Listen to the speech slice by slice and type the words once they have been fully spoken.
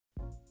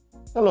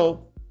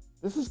Hello,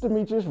 this is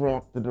Demetrius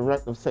Rump, the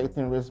Director of Safety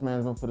and Risk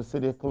Management for the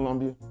City of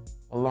Columbia,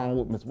 along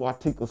with Ms.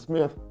 Watika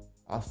Smith,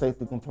 our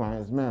Safety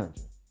Compliance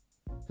Manager.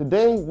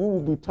 Today, we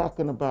will be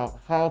talking about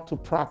how to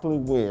properly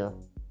wear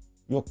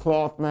your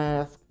cloth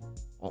mask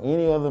or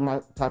any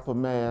other type of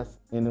mask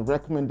and the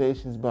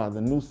recommendations by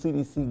the new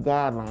CDC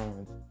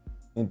guidelines,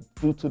 and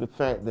due to the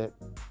fact that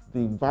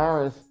the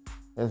virus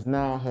has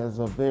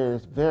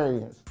various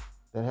variants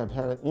that have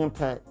had an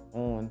impact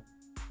on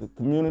the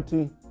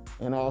community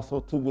and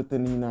also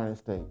within the United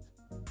States.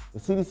 The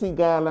CDC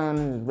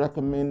guidelines is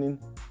recommending,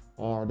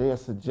 or they are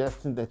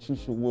suggesting, that you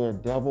should wear a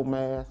double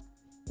mask,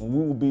 and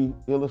we will be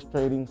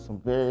illustrating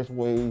some various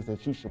ways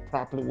that you should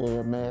properly wear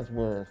a mask,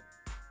 whereas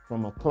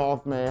from a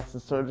cloth mask to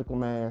surgical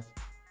mask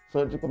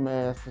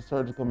to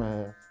surgical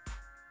mask,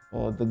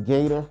 or the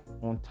gaiter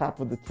on top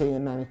of the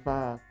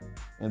KN95,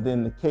 and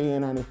then the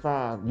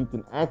KN95, you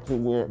can actually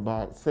wear it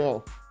by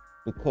itself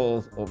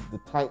because of the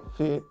tight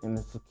fit and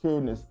the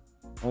secureness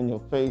on your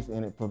face,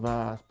 and it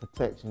provides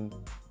protection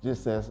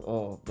just as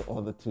the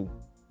other two.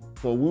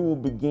 So we will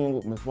begin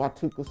with Ms.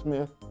 Watika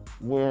Smith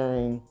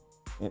wearing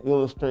and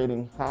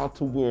illustrating how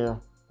to wear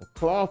a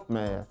cloth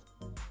mask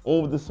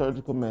over the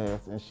surgical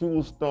mask, and she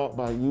will start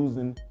by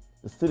using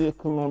the City of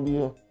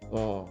Columbia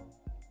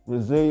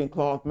resilient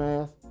cloth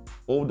mask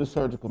over the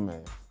surgical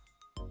mask.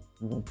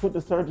 You're going to put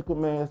the surgical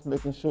mask,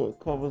 making sure it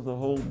covers the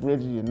whole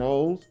bridge of your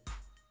nose,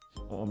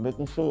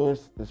 making sure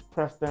it's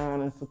pressed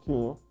down and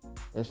secure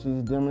as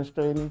she's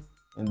demonstrating,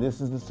 and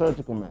this is the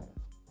surgical mask.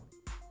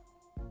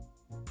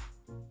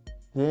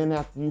 Then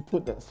after you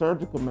put that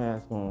surgical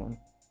mask on,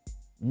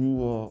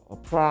 you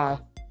apply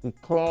the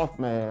cloth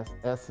mask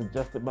as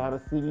suggested by the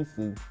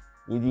CDC,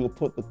 where you'll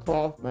put the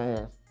cloth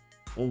mask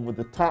over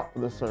the top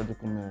of the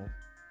surgical mask,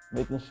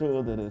 making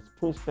sure that it's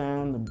pushed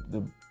down,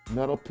 the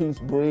metal piece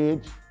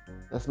bridge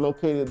that's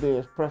located there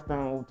is pressed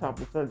down on top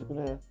of the surgical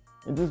mask,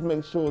 and just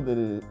make sure that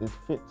it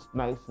fits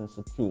nice and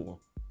secure.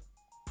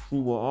 She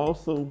will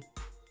also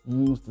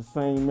use the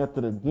same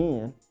method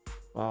again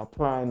by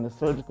applying the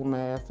surgical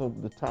mask over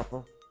the top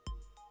of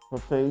her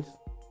face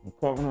and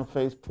covering her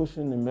face,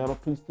 pushing the metal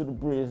piece to the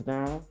bridge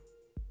down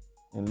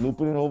and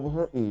looping it over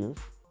her ears.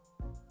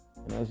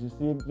 And as you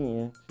see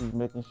again, she's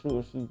making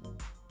sure she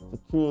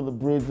secures the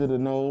bridge of the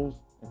nose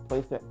and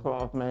place that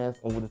cloth mask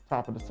over the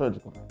top of the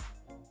surgical mask.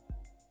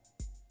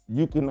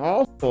 You can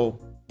also,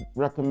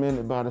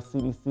 recommended by the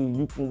CDC,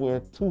 you can wear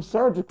two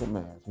surgical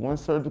masks, one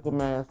surgical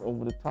mask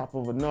over the top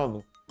of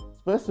another,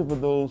 especially for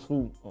those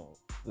who,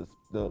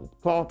 the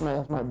cloth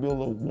mask might be a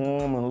little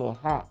warm and a little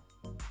hot.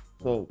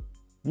 So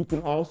you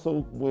can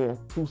also wear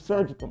two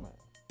surgical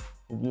masks.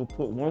 If you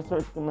put one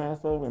surgical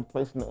mask over and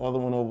placing the other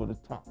one over the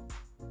top.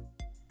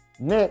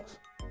 Next,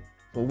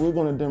 so we're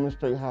going to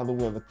demonstrate how to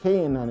wear the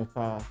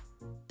KN95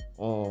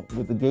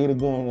 with the gaiter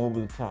going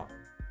over the top.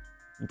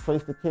 You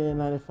place the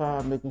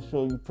KN95, making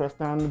sure you press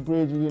down the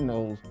bridge of your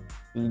nose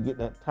so you get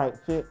that tight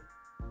fit,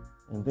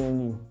 and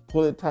then you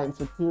pull it tight and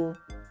secure.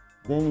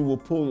 Then you will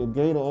pull your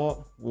gaiter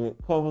up where it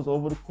covers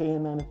over the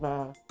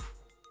KN95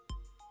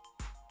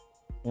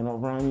 and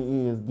around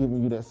your ears,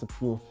 giving you that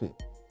secure fit.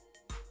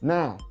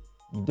 Now,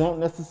 you don't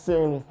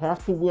necessarily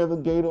have to wear the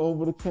gaiter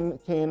over the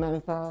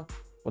KN95,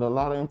 but a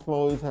lot of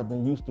employees have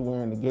been used to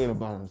wearing the gaiter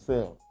by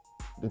themselves.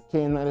 The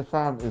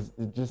KN95 is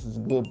just as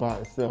good by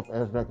itself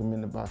as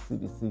recommended by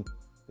CDC.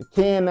 The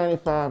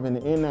KN95 and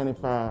the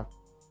N95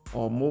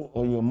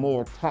 are your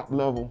more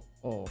top-level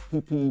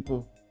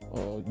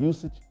PPE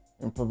usage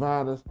and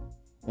providers,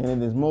 and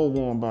it is more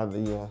worn by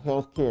the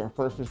healthcare and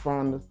first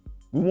responders.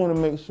 We want to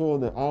make sure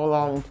that all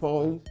our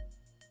employees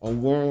are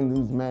wearing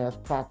these masks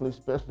properly,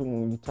 especially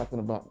when you're talking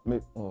about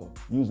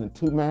using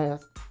two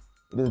masks.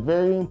 It is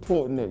very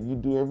important that you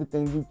do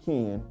everything you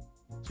can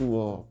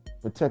to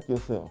protect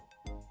yourself.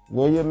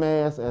 Wear your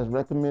mask as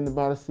recommended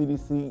by the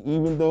CDC,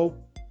 even though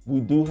we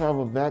do have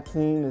a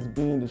vaccine that's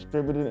being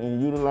distributed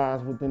and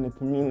utilized within the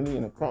community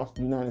and across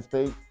the United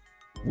States.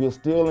 We're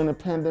still in a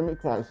pandemic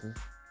crisis.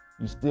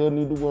 You still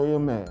need to wear your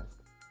mask.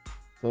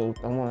 So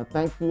I want to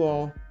thank you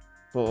all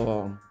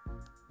for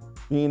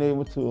being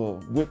able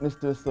to witness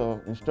this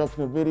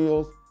instructional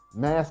videos.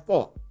 Mask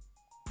up.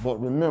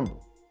 But remember,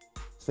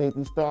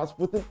 safety starts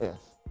with an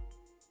S,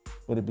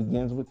 but it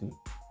begins with you.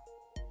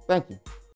 Thank you.